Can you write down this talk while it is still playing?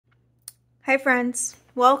Hi friends,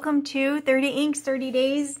 welcome to 30 Inks, 30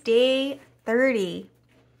 Days, Day 30.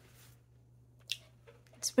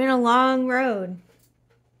 It's been a long road.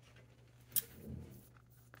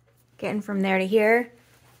 Getting from there to here.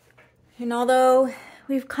 And although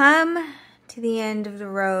we've come to the end of the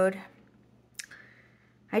road,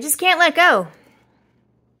 I just can't let go.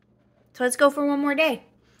 So let's go for one more day.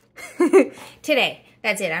 Today,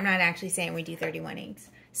 that's it. I'm not actually saying we do 31 inks.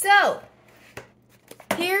 So,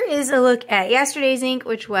 here is a look at yesterday's ink,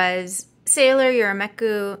 which was Sailor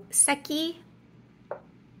Yurameku Seki.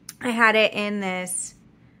 I had it in this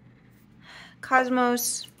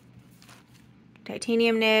Cosmos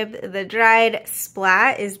titanium nib. The dried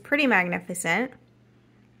splat is pretty magnificent.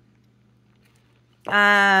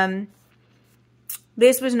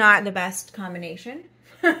 This was not the best combination.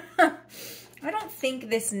 I don't think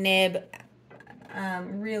this nib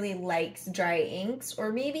really likes dry inks,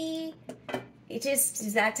 or maybe it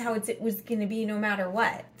just, that's how it was going to be no matter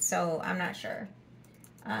what. So I'm not sure.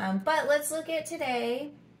 But let's look at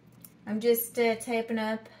today. I'm just typing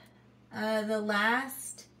up the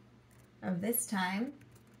last of this time.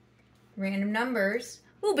 Random numbers.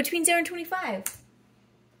 Ooh, between 0 and 25.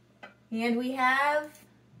 And we have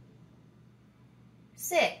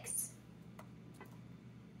 6.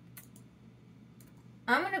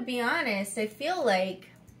 I'm going to be honest, I feel like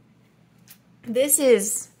this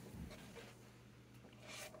is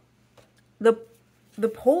the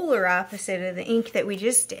polar opposite of the ink that we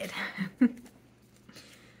just did.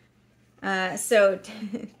 So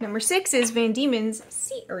number 6 is Van Dieman's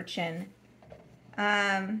Sea Urchin.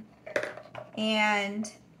 And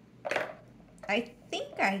I think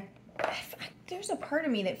there's a part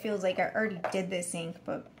of me that feels like I already did this ink,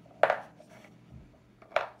 but I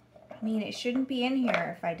mean, it shouldn't be in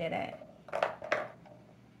here if I did it.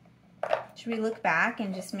 Should we look back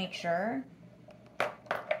and just make sure?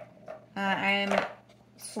 I'm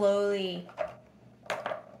slowly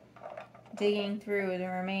digging through the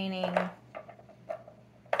remaining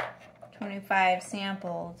 25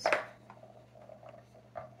 samples.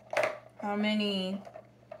 How many?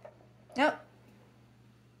 Nope.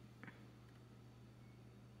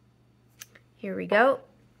 Here we go.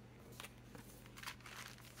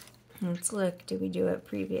 Let's look. Did we do it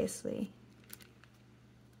previously?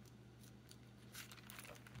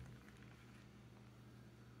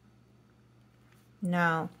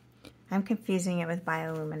 No. I'm confusing it with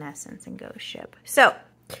bioluminescence and ghost ship. So,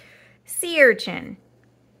 Sea Urchin.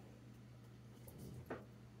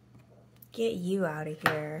 Get you out of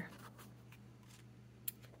here.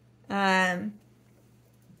 A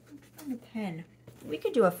pen. We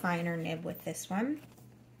could do a finer nib with this one.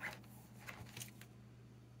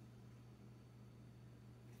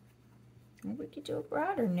 Or we could do a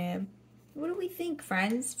broader nib. What do we think,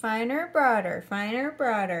 friends? Finer, broader. Finer,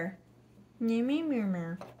 broader.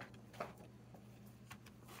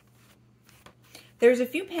 There's a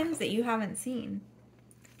few pens that you haven't seen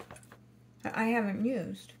that I haven't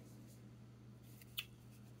used.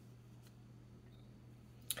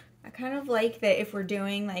 I kind of like that if we're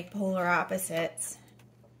doing like polar opposites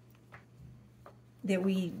that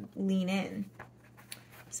we lean in.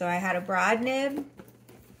 So I had a broad nib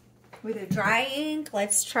with a dry ink.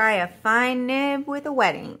 Let's try a fine nib with a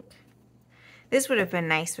wet ink. This would have been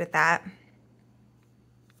nice with that.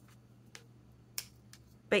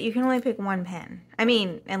 But you can only pick one pen. I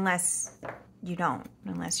mean, unless you don't.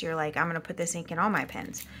 Unless you're like, I'm going to put this ink in all my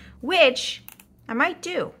pens. Which I might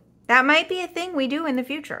do. That might be a thing we do in the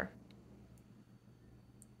future.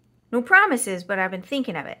 No promises, but I've been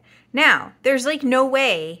thinking of it. Now, there's like no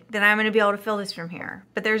way that I'm going to be able to fill this from here.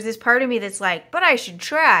 But there's this part of me that's like, but I should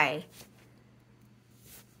try.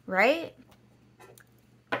 Right?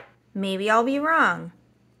 Maybe I'll be wrong.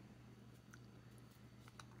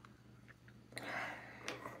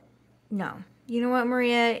 No. You know what,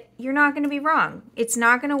 Maria? You're not going to be wrong. It's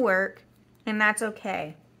not going to work, and that's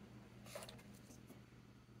okay.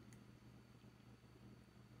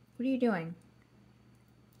 What are you doing?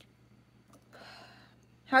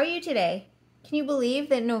 How are you today? Can you believe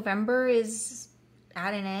that November is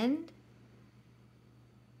at an end?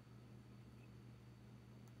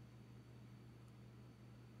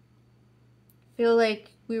 I feel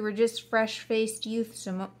like we were just fresh-faced youths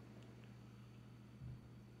a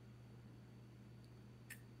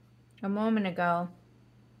moment ago,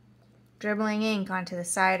 dribbling ink onto the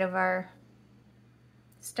side of our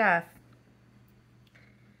stuff.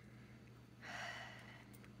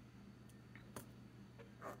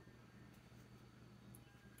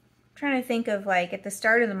 I'm trying to think of, like, at the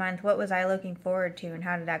start of the month, what was I looking forward to and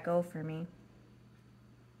how did that go for me?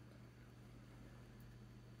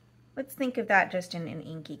 let's think of that just in an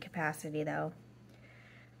inky capacity though.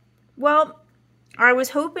 Well, I was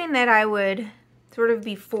hoping that I would sort of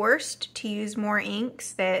be forced to use more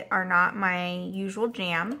inks that are not my usual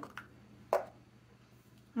jam.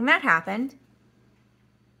 And that happened.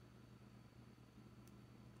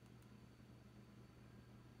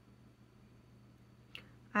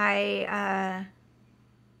 I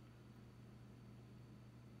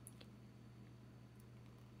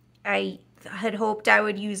had hoped I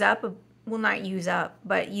would use up, well, not use up,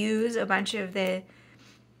 but use a bunch of the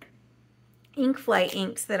ink flight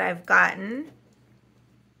inks that I've gotten.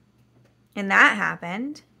 And that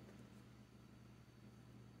happened.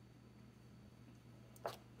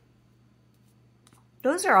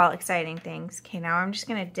 Those are all exciting things. Okay, now I'm just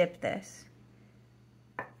going to dip this.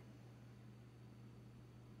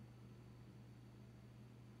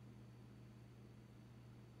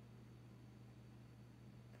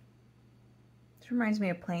 This reminds me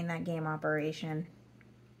of playing that game Operation.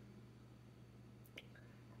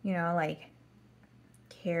 You know, like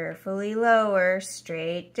carefully lower,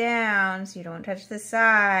 straight down, so you don't touch the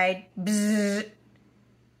side. Bzzz.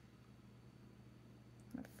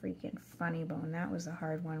 A freaking funny bone. That was a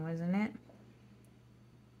hard one, wasn't it?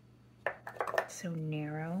 So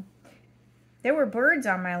narrow. There were birds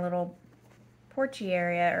on my little porchy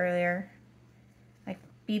area earlier, like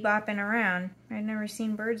bebopping around. I'd never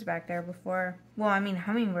seen birds back there before. Well, I mean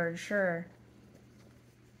hummingbirds, sure.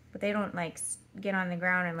 But they don't like get on the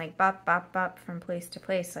ground and like bop, bop, bop from place to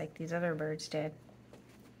place like these other birds did.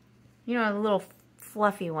 You know, the little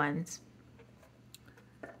fluffy ones.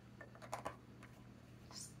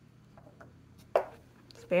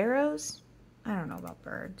 Sparrows? I don't know about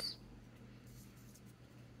birds.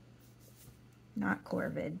 Not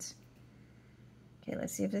corvids. Okay,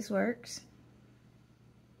 let's see if this works.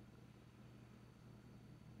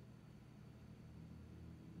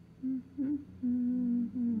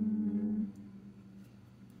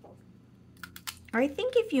 I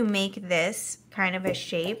think if you make this kind of a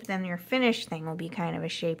shape, then your finished thing will be kind of a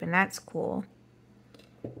shape, and that's cool.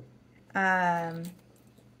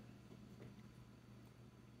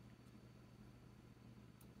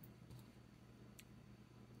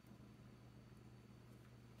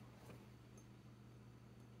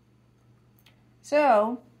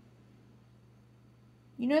 So,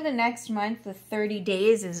 you know the next month, the 30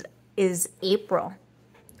 days is April.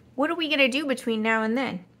 What are we going to do between now and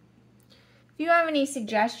then? If you have any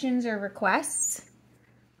suggestions or requests,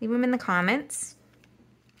 leave them in the comments.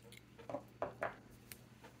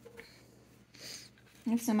 I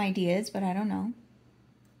have some ideas, but I don't know.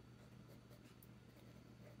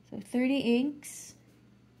 So 30 inks,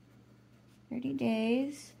 30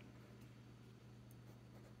 days,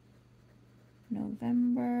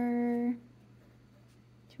 November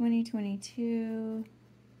 2022,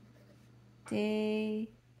 day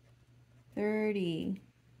 30.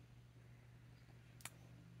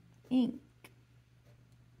 Ink.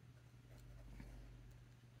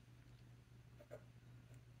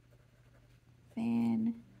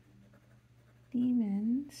 Van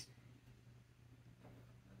Dieman's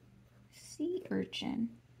Sea Urchin.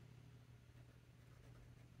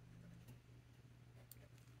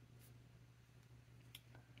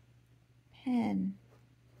 Pen.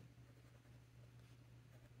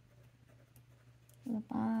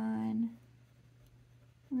 Labal.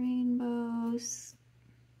 Rainbows.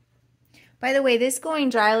 By the way, this going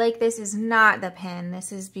dry like this is not the pen.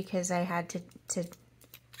 This is because I had to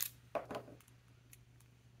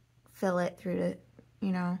fill it through the,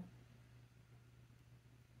 you know.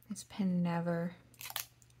 This pen never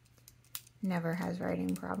has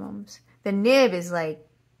writing problems. The nib is like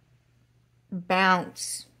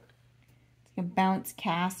bounce. It's like a bounce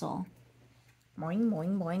castle. Boing,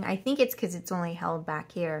 boing, boing. I think it's because it's only held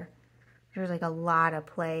back here. There's like a lot of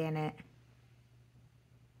play in it.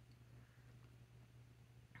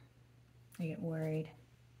 I get worried.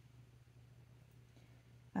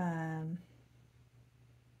 The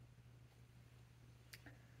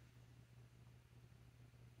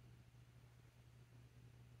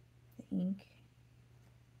ink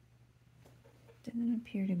doesn't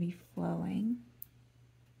appear to be flowing.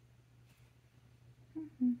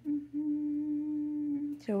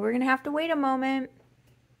 So we're gonna have to wait a moment.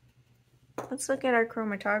 Let's look at our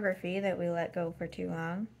chromatography that we let go for too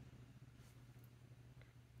long.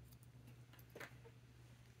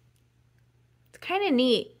 It's kind of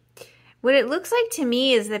neat. What it looks like to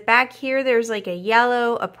me is that back here there's like a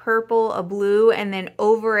yellow, a purple, a blue, and then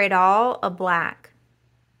over it all, a black.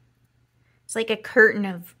 It's like a curtain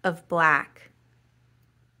of black.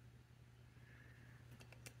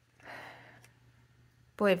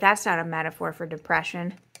 Boy, if that's not a metaphor for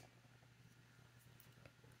depression.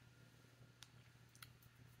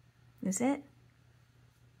 Is it?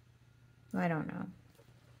 I don't know.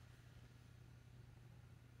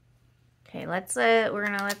 Okay, we're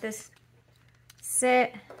gonna let this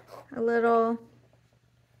sit a little.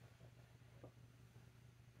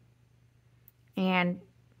 And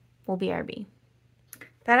we'll BRB.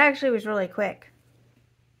 That actually was really quick.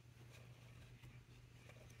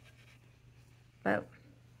 But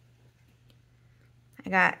I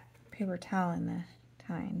got paper towel in the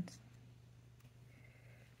tines.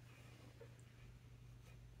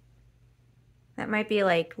 That might be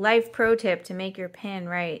like life pro tip to make your pen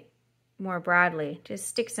write more broadly. Just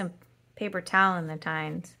stick some paper towel in the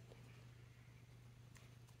tines.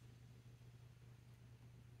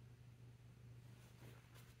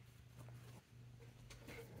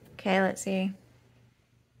 Okay, let's see.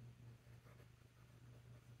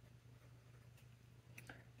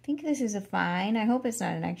 I think this is a fine. I hope it's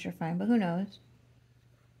not an extra fine, but who knows?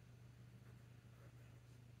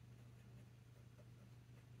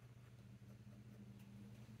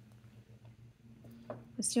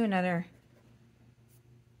 Let's do another.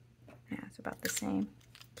 Yeah, it's about the same.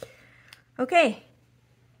 Okay,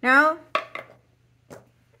 now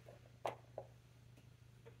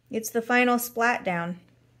it's the final splat down.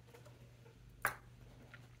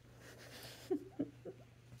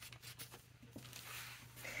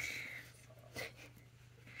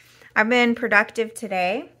 I've been productive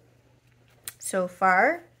today so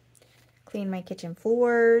far. Cleaned my kitchen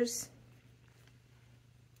floors.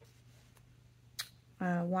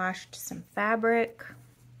 Washed some fabric.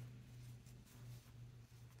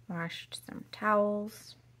 Washed some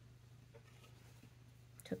towels.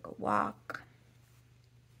 Took a walk.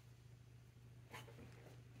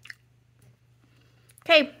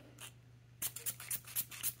 Okay.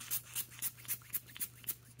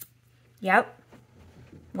 Yep.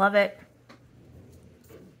 Love it.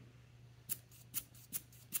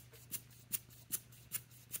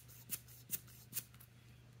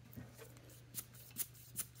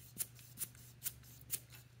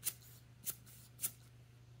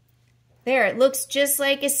 There, it looks just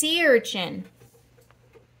like a sea urchin.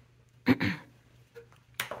 I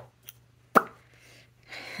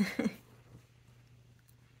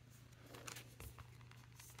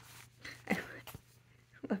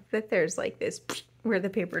love that there's like this where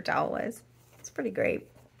the paper towel was. It's pretty great.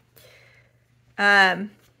 I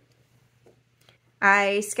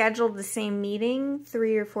scheduled the same meeting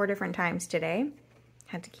 3 or 4 different times today.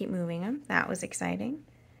 Had to keep moving them. That was exciting.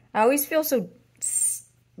 I always feel so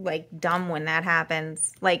like dumb when that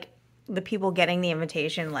happens. Like the people getting the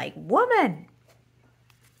invitation like, woman,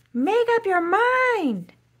 make up your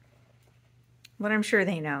mind. But I'm sure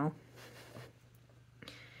they know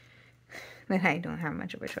that I don't have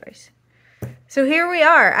much of a choice. So here we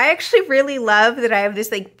are. I actually really love that I have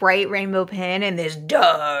this like bright rainbow pen and this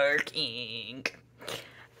dark ink.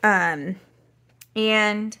 And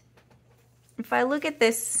if I look at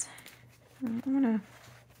this, I'm gonna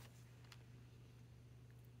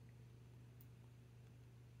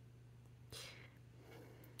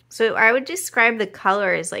so I would describe the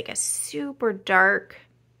color as like a super dark,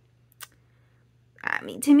 I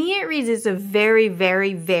mean, to me it reads as a very,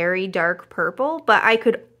 very, very dark purple, but I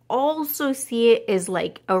could also see it as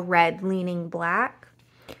like a red leaning black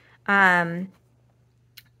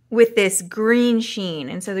with this green sheen.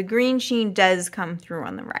 And so the green sheen does come through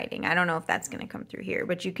on the writing. I don't know if that's going to come through here,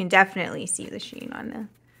 but you can definitely see the sheen on the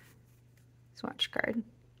swatch card.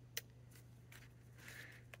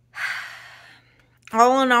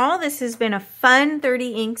 All in all, this has been a fun 30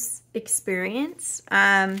 inks experience.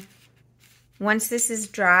 Once this is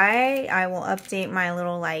dry, I will update my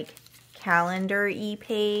little like calendar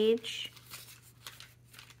page.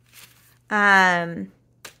 And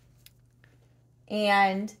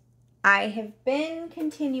I have been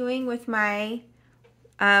continuing with my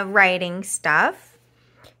writing stuff.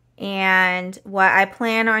 And what I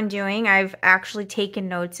plan on doing, I've actually taken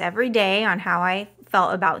notes every day on how I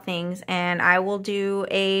felt about things, and I will do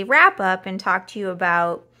a wrap up and talk to you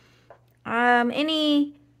about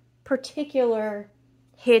any particular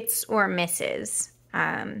hits or misses.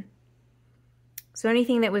 So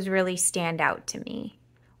anything that was really stand out to me,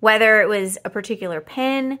 whether it was a particular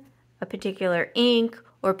pen, a particular ink,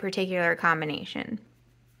 or a particular combination.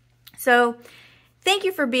 So thank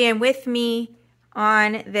you for being with me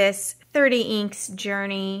on this 30 inks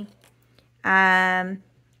journey. I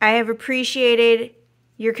have appreciated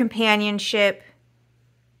your companionship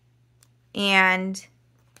and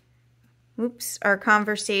our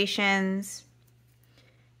conversations.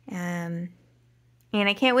 And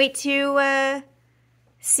I can't wait to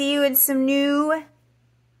see you in some new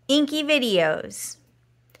inky videos.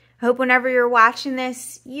 I hope whenever you're watching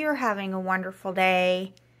this, you're having a wonderful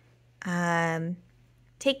day.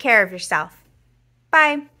 Take care of yourself.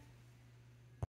 Bye.